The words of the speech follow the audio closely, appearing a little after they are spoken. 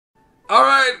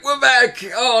Alright, we're back!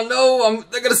 Oh no,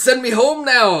 they're gonna send me home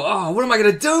now! Oh, what am I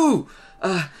gonna do?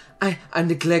 I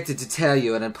neglected to tell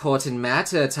you an important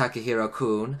matter,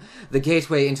 Takahiro-kun. The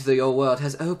gateway into your world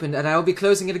has opened, and I will be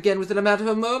closing it again within a matter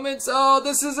of moments. Oh,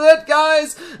 this is it,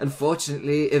 guys!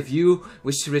 Unfortunately, if you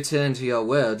wish to return to your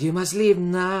world, you must leave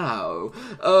now.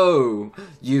 Oh,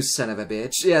 you son of a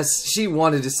bitch. Yes, she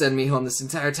wanted to send me home this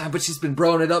entire time, but she's been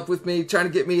blowing it up with me, trying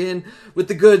to get me in with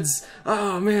the goods.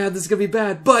 Oh, man, this is gonna be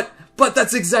bad. But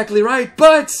that's exactly right.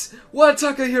 But what,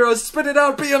 Takahiro? Spit it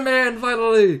out, be a man,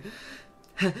 finally!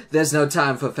 There's no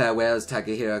time for farewells,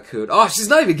 Takahiro-kun. Oh, she's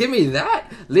not even giving me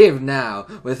that! Leave now,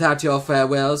 without your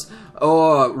farewells,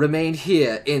 or remain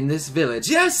here in this village.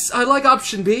 Yes, I like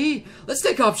option B. Let's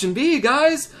take option B,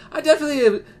 guys. I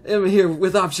definitely am here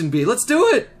with option B. Let's do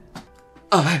it.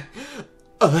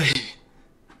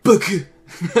 Boku.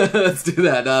 Let's do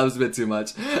that. No, that was a bit too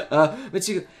much.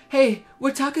 Michigo, hey,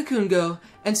 where'd Taka-kun go?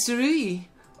 And Surui?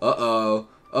 Uh-oh.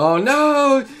 Oh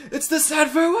no! It's the sad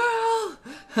farewell!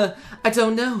 I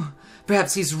don't know.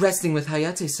 Perhaps he's resting with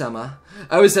Hayate-sama.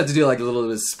 I always have to do like a little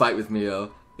bit of spite with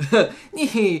Mio.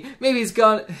 Maybe he's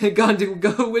gone to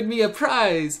go win me a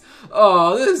prize.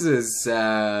 Oh, this is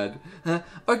sad.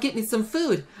 Or get me some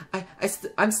food.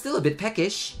 I'm still a bit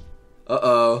peckish.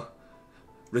 Uh-oh.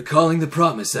 Recalling the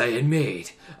promise I had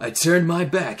made, I turned my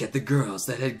back at the girls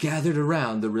that had gathered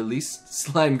around the released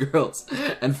slime girls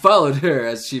and followed her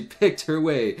as she picked her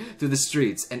way through the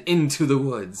streets and into the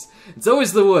woods. It's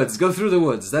always the woods. Go through the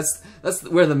woods. That's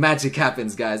where the magic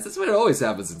happens, guys. That's where it always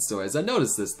happens in stories. I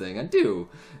noticed this thing. I do.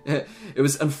 It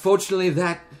was unfortunately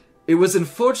that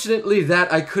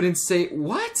I couldn't say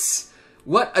what?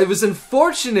 What? It was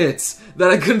unfortunate that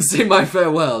I couldn't say my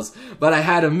farewells, but I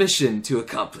had a mission to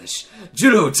accomplish.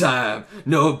 Judo time!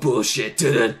 No bullshit!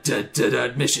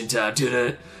 Mission time!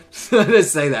 I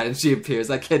just say that and she appears.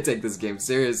 I can't take this game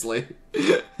seriously.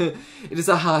 It is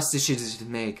a harsh decision to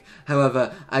make.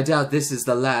 However, I doubt this is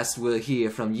the last we'll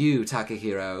hear from you,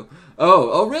 Takahiro.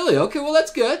 Oh, really? Okay, well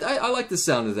that's good. I like the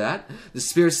sound of that. The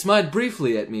spirit smiled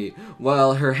briefly at me,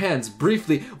 while her hands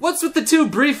briefly... What's with the two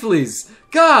brieflies?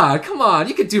 God, come on,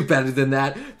 you could do better than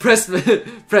that. Pressed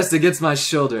against my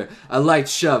shoulder, a light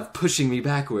shove pushing me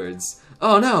backwards.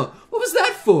 Oh no, what was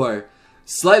that for?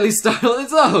 Slightly startled,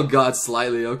 oh god,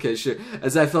 slightly, okay, sure.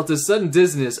 As I felt a sudden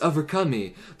dizziness overcome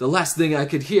me, the last thing I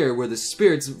could hear were the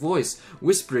spirit's voice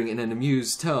whispering in an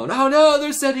amused tone. Oh no,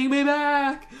 they're sending me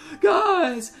back!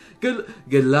 Guys, good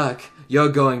luck, you're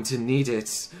going to need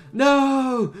it.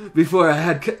 No! Before I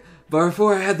had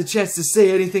the chance to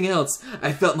say anything else,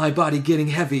 I felt my body getting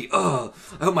heavy. Oh,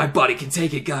 I hope my body can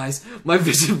take it, guys. My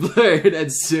vision blurred,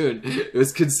 and soon it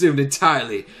was consumed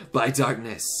entirely by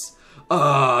darkness.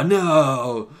 Oh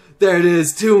no! There it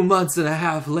is, 2 months and a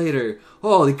half later.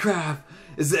 Holy crap!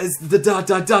 It's the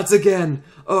dots again.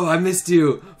 Oh, I missed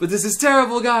you. But this is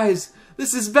terrible, guys.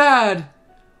 This is bad.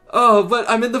 Oh, but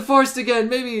I'm in the forest again.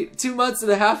 Maybe 2 months and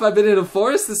a half I've been in a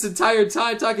forest this entire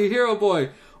time. Takahiro boy,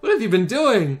 what have you been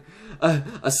doing?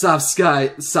 A soft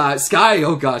sigh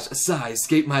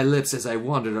escaped my lips as I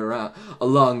wandered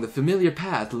along the familiar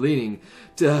path leading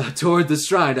toward the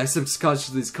shrine I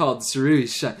subconsciously called Surui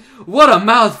Shrine. What a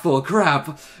mouthful,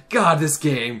 crap! God, this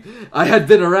game. I had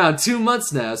been around 2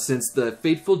 months now since the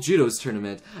fateful Judo's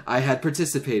tournament I had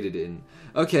participated in.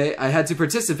 Okay, I had to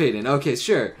participate in. Okay,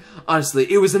 sure. Honestly,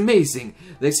 it was amazing.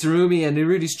 Thanks to Rumi and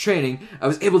Nirudi's training, I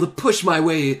was able to push my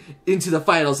way into the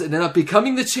finals and end up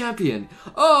becoming the champion.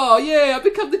 Oh, yay, I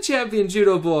become the champion,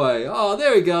 Judo boy. Oh,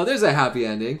 there we go. There's a happy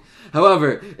ending.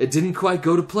 However, it didn't quite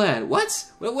go to plan. What?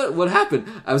 What happened?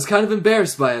 I was kind of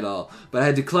embarrassed by it all, but I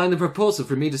had declined the proposal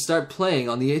for me to start playing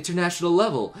on the international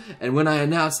level, and when I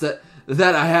announced that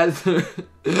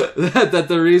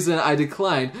the reason I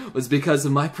declined was because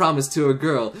of my promise to a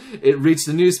girl, it reached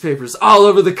the newspapers all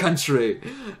over the country.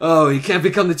 Oh, he can't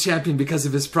become the champion because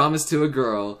of his promise to a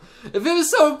girl. If it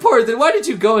was so important, then why did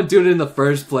you go and do it in the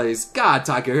first place? God,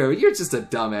 Takahiro, you're just a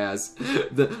dumbass.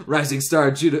 The rising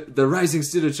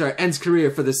judo star ends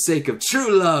career for the sake of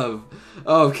true love.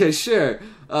 Okay, sure.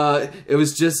 It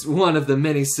was just one of the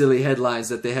many silly headlines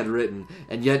that they had written,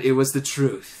 and yet it was the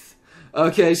truth.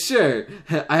 Okay, sure.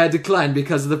 I had declined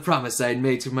because of the promise I had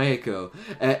made to Meiko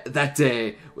that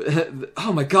day.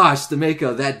 Oh my gosh, the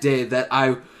Meiko that day that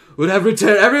I would have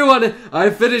returned everyone. I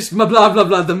finished my blah blah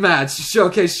blah the match.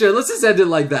 Okay, sure. Let's just end it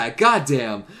like that. God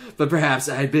damn. But perhaps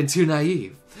I had been too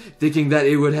naive, thinking that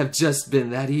it would have just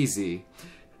been that easy.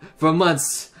 For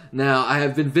months now, I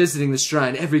have been visiting the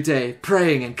shrine every day,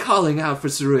 praying and calling out for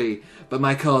Surui. But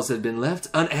my calls had been left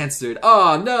unanswered.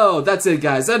 Oh no, that's it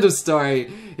guys, end of story.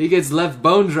 He gets left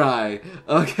bone dry.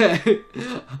 Okay.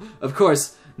 Of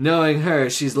course, Knowing her,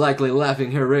 she's likely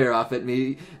laughing her rear off at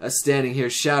me, standing here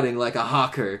shouting like a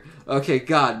hawker. Okay,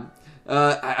 God.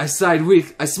 I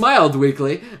smiled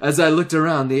weakly as I looked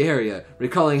around the area,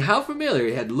 recalling how familiar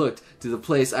it had looked to the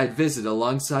place I'd visited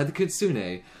alongside the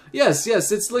kitsune. Yes,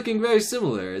 it's looking very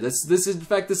similar. This is in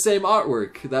fact the same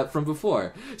artwork that from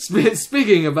before.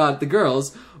 Speaking about the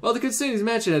girls, while the kitsune's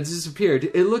mansion had disappeared,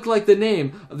 it looked like the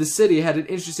name of the city had an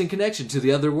interesting connection to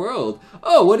the other world.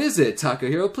 Oh, what is it,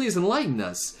 Takahiro? Please enlighten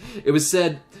us. It was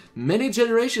said many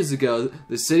generations ago,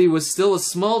 the city was still a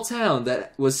small town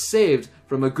that was saved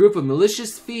from a group of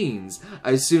malicious fiends.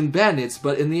 I assumed bandits,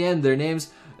 but in the end, they named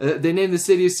the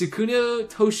city Sukuno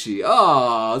Toshi.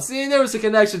 Oh, see, there was a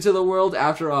connection to the world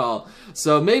after all.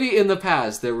 So maybe in the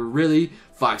past there were really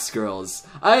fox girls.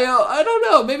 I don't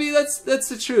know. Maybe that's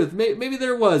the truth. Maybe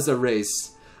there was a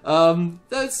race.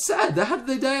 That's sad. How did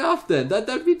they die off then?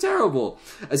 That'd be terrible.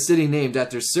 A city named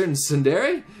after certain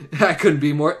tsundere? It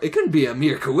couldn't be a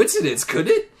mere coincidence, could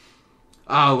it?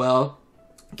 Ah, well.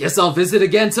 Guess I'll visit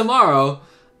again tomorrow.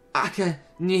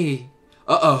 Ni.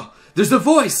 Uh-oh. There's a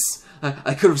voice!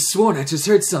 I could have sworn I just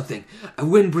heard something. A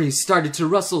wind breeze started to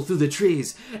rustle through the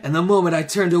trees, and the moment I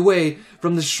turned away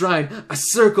from the shrine, a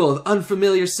circle of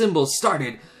unfamiliar symbols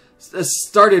started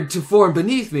to form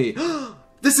beneath me.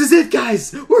 This is it,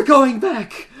 guys! We're going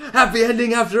back! Happy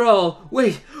ending after all!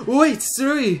 Wait,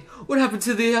 Surui! What happened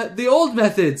to the old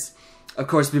methods? Of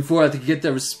course, before I could get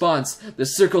the response, the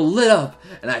circle lit up,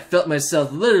 and I felt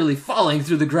myself literally falling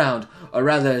through the ground. Or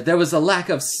rather, there was a lack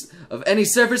of any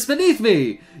surface beneath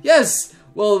me! Yes!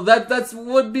 Well, that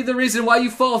would be the reason why you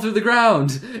fall through the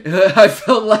ground. I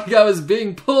felt like I was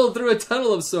being pulled through a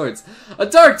tunnel of sorts. A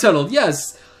dark tunnel,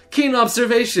 yes! Keen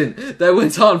observation that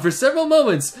went on for several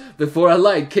moments before a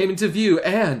light came into view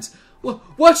and...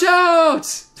 Watch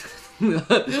out!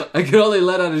 I could only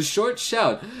let out a short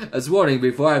shout as warning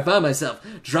before I found myself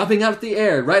dropping out of the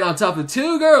air right on top of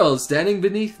two girls standing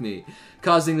beneath me,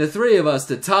 causing the three of us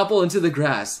to topple into the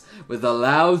grass with a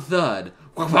loud thud.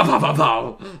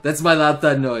 That's my loud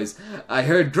thud noise. I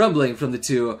heard grumbling from the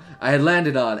two I had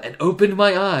landed on and opened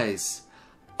my eyes.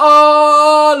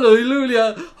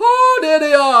 Hallelujah! Oh, there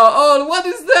they are! Oh, what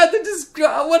is that?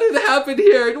 What had happened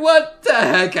here? What the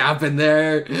heck happened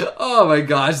there? Oh my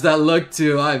gosh, that look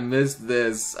too. I missed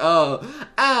this. Oh,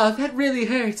 ow, that really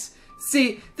hurts.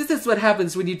 See, this is what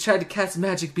happens when you try to cast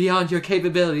magic beyond your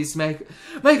capabilities,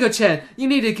 Maiko-chan, you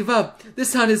need to give up.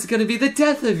 This hunt is gonna be the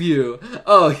death of you.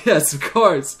 Oh, yes, of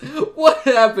course. What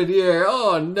happened here?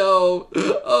 Oh, no.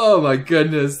 Oh, my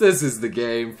goodness. This is the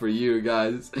game for you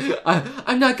guys.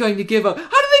 I'm not going to give up. How do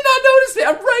they not notice me?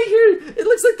 I'm right here. It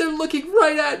looks like they're looking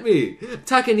right at me.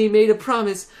 Takani made a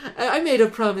promise. I made a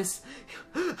promise.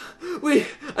 I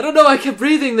don't know, I kept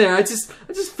breathing there. I just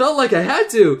felt like I had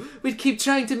to. We'd keep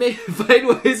trying to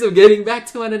find ways of getting back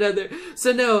to one another.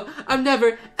 So no, I'm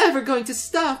never, ever going to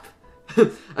stop.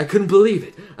 I couldn't believe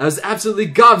it. I was absolutely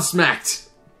gobsmacked.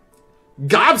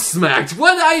 Gobsmacked?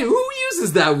 Who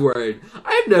uses that word?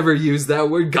 I've never used that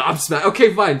word, gobsmacked.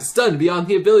 Okay, fine, stunned beyond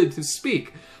the ability to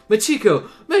speak. Machiko,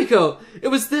 Maiko, it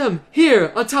was them,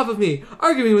 here, on top of me,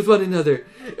 arguing with one another.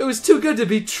 It was too good to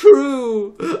be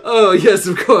true. Oh, yes,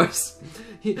 of course.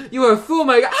 You are a fool,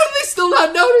 my God. How do they still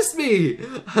not notice me?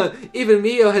 Even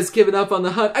Mio has given up on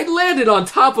the hunt. I landed on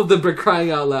top of them for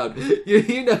crying out loud.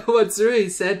 You know what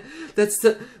Surui said?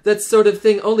 That sort of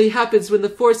thing only happens when the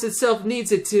force itself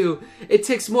needs it to. It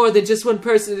takes more than just one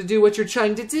person to do what you're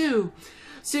trying to do.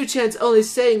 Su-chan's only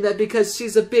saying that because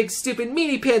she's a big, stupid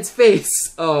meanie pants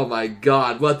face. Oh my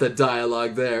God, what the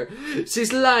dialogue there.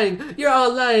 She's lying. You're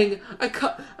all lying.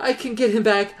 I can get him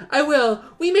back. I will.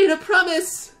 We made a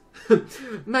promise.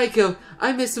 Maiko,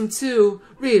 I miss him too.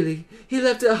 Really. He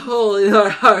left a hole in our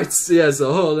hearts. Yes,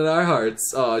 a hole in our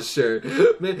hearts. Oh, sure.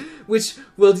 Which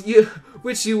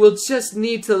you will just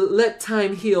need to let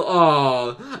time heal.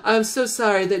 Oh, I'm so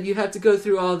sorry that you have to go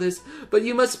through all this, but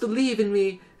you must believe in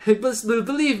me.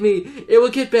 Believe me, it will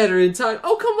get better in time.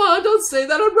 Oh, come on, don't say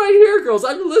that. I'm right here, girls.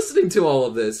 I'm listening to all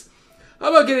of this.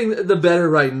 How about getting the better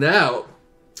right now?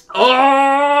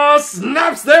 Oh,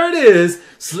 snaps, there it is.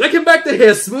 Slicking back the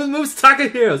hair, smooth moves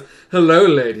Takahiro's. Hello,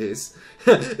 ladies.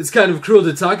 It's kind of cruel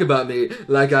to talk about me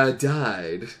like I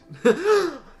died.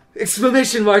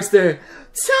 Exclamation marks there.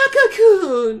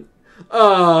 Taka-kun.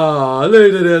 Oh,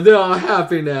 look at them. They're all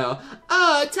happy now.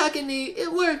 Ah, Takani,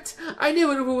 it worked. I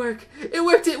knew it would work. It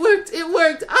worked, it worked, it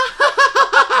worked.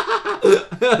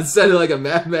 I sounded like a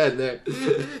madman there.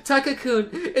 Taka-kun,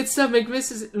 it's so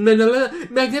magnificent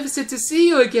to see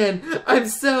you again. I'm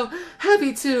so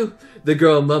happy to. The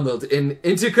girl mumbled in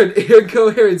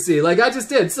incoherency like I just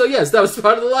did. So yes, that was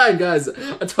part of the line, guys.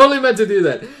 I totally meant to do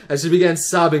that. As she began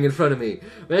sobbing in front of me.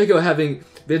 Meiko having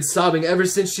been sobbing ever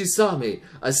since she saw me.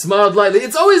 I smiled lightly.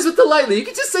 It's always with the lightly. You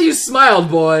can just say you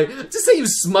smiled, boy. Just say you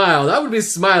smiled. I would be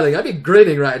smiling. I'd be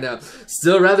grinning right now.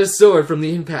 Still rather sore from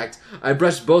the impact. I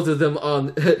brushed both of them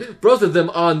on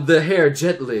the hair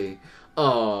gently.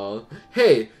 Aww.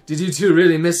 Hey, did you two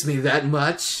really miss me that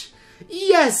much?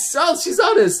 Yes! Oh, she's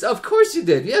honest! Of course you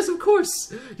did! Yes, of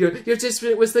course! Your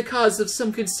disappearance was the cause of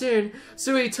some concern.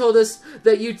 Suri told us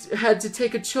that you had to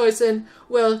take a choice and,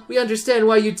 well, we understand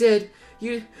why you did.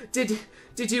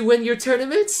 Did you win your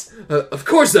tournament? Of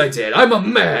course I did! I'm a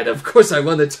man! Of course I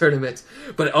won the tournament!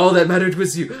 But all that mattered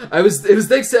was you. It was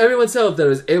thanks to everyone's help that I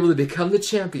was able to become the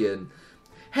champion.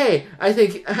 Hey, I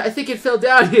think it fell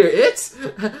down here.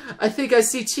 I think I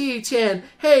see Chi-chan.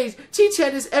 Hey,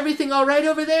 Chi-chan, is everything alright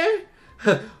over there?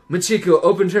 Michiko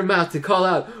opened her mouth to call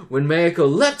out when Mayako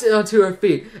leapt onto her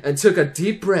feet and took a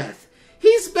deep breath.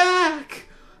 He's back!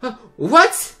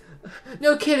 What?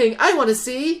 No kidding, I want to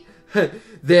see.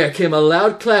 There came a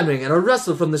loud clamoring and a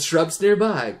rustle from the shrubs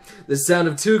nearby. The sound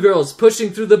of two girls pushing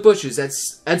through the bushes at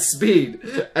speed.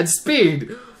 At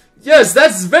speed! Yes,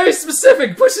 that's very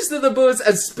specific! Pushes through the bushes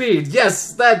at speed.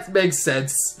 Yes, that makes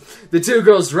sense. The two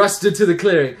girls rushed into the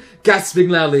clearing, gasping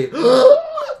loudly.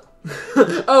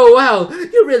 Oh wow,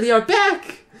 you really are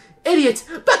back! Idiot!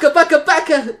 Baka baka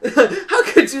baka! How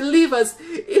could you leave us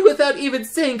without even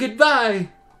saying goodbye?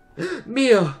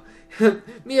 Mio,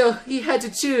 he had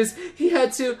to choose. He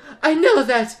had to. I know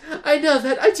that. I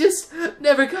just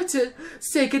never got to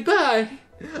say goodbye.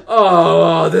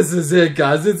 Oh, this is it,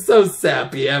 guys. It's so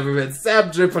sappy everywhere.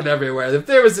 Sap dripping everywhere. If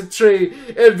there was a tree,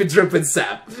 it'd be dripping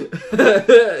sap.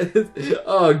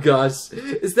 Oh, gosh.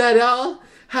 Is that all?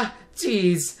 Ha,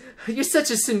 jeez. You're such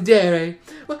a tsundere.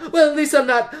 Well, at least I'm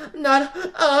not,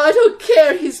 oh, I don't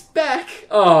care. He's back.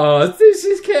 Oh, see,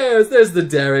 she cares. There's the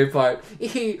dairy part.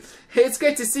 It's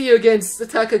great to see you again,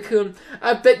 Taka-kun.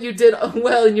 I bet you did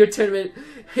well in your tournament.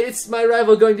 Is my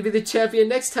rival going to be the champion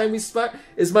next time we spar?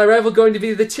 Is my rival going to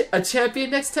be a champion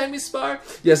next time we spar?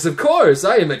 Yes, of course,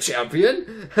 I am a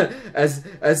champion.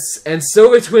 And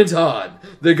so it went on.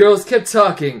 The girls kept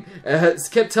talking and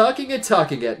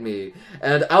talking at me.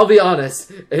 And I'll be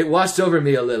honest, it washed over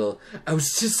me a little. I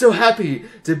was just so happy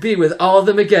to be with all of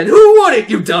them again. Who wouldn't,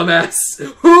 you dumbass?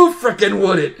 Who frickin'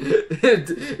 wouldn't?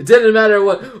 It didn't matter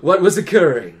what was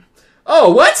occurring.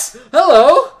 Oh, what?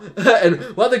 Hello?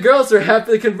 And while the girls were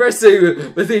happily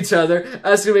conversing with each other,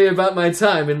 asking me about my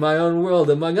time in my own world,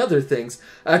 among other things,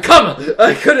 I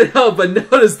couldn't help but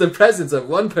notice the presence of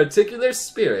one particular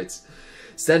spirit.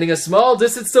 Standing a small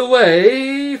distance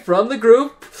away from the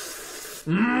group,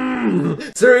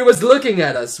 Suri was looking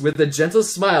at us with a gentle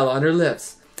smile on her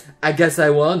lips. I guess I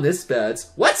won this bet.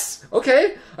 What?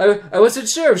 Okay. I wasn't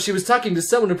sure if she was talking to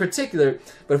someone in particular,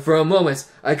 but for a moment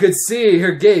I could see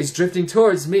her gaze drifting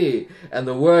towards me, and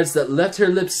the words that left her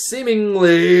lips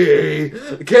seemingly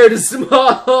carried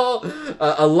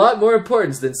a lot more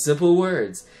importance than simple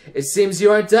words. It seems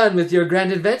you aren't done with your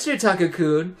grand adventure,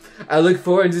 Taka-kun. I look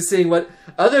forward to seeing what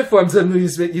other forms of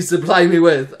amusement you supply me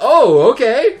with. Oh,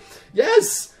 okay.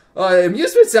 Yes.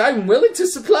 Amusements I'm willing to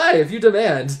supply if you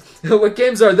demand. What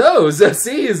games are those?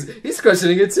 See, he's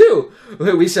questioning it too.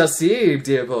 We shall see,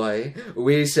 dear boy.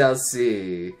 We shall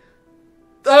see.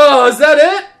 Oh, is that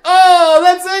it? Oh,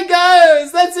 that's it,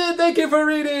 guys. That's it. Thank you for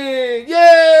reading.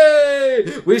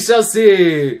 Yay! We shall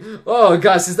see. Oh,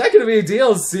 gosh, is that going to be a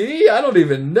DLC? I don't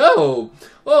even know.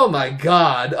 Oh, my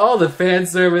God. All the fan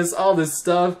service, all this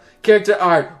stuff. Character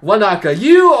art. Wanaka,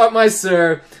 you are my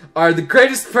sir. Are the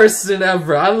greatest person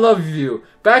ever. I love you.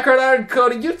 Background art and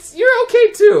coding, you're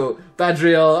okay too.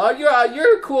 Badriel,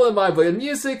 you're cool in my book. And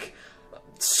music,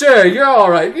 sure, you're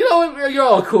alright. You know, you're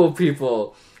all cool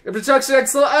people. And production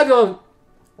excellent, I don't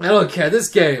care. This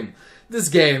game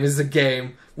is a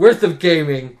game worth of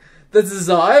gaming. This is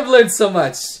all. I've learned so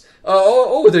much.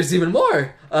 There's even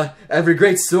more. Every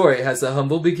great story has a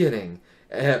humble beginning.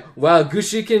 While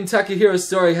Gushiken Takehiro's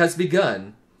story has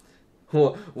begun.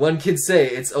 One could say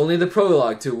it's only the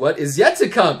prologue to what is yet to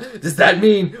come. Does that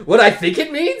mean what I think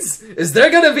it means? Is there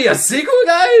gonna be a sequel,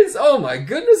 guys? Oh my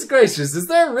goodness gracious, is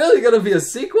there really gonna be a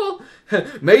sequel?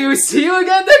 Maybe we see you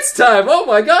again next time. Oh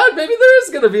my god, maybe there is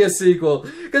gonna be a sequel.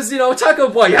 Because, you know, Taco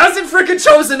Boy hasn't freaking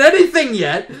chosen anything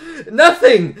yet.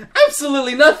 Nothing.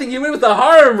 Absolutely nothing. He went with the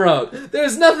harem route.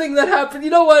 There's nothing that happened. You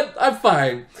know what? I'm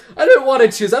fine. I didn't want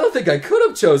to choose. I don't think I could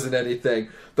have chosen anything.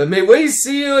 But may we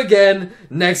see you again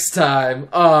next time.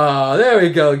 Oh, there we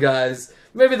go, guys.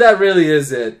 Maybe that really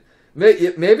is it.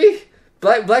 Maybe?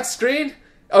 Black screen?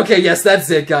 Okay, yes, that's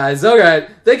it, guys. Alright,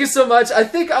 thank you so much. I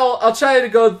think I'll try to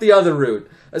go the other route.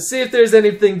 See if there's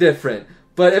anything different.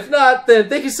 But if not, then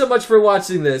thank you so much for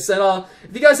watching this. And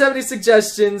if you guys have any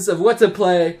suggestions of what to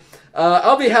play,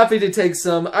 I'll be happy to take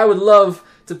some. I would love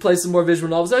to play some more visual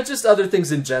novels, or just other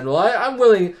things in general. I'm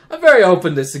very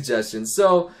open to suggestions.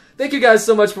 So, thank you guys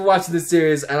so much for watching this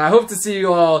series, and I hope to see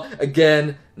you all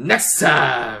again next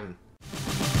time!